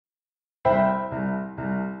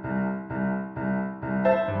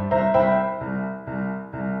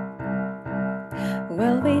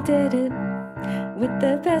We did it with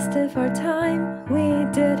the best of our time. We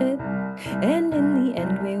did it, and in the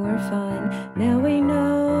end we were fine. Now we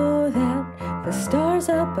know that the stars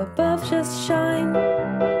up above just shine.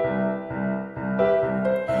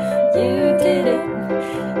 You did it,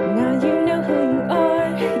 now you know who you are.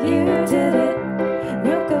 You did it,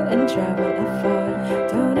 now go and travel afar.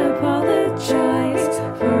 Don't apologize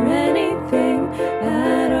for anything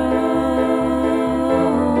at all.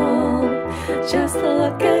 Just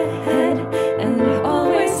look ahead and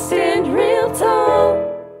always stand real tall.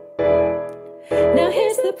 Now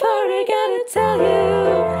here's the part I gotta tell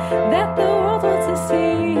you, that the world wants to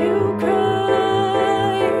see you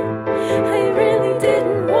cry. I really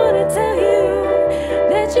didn't want to tell you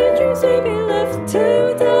that your dreams may be left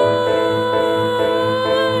to die.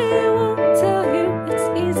 I won't tell you it's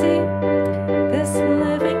easy, this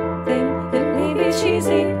living thing, it may be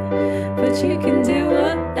cheesy, but you can do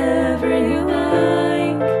whatever you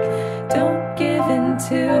like. Don't give in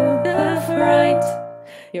to the fright.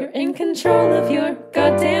 You're in control of your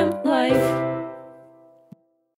goddamn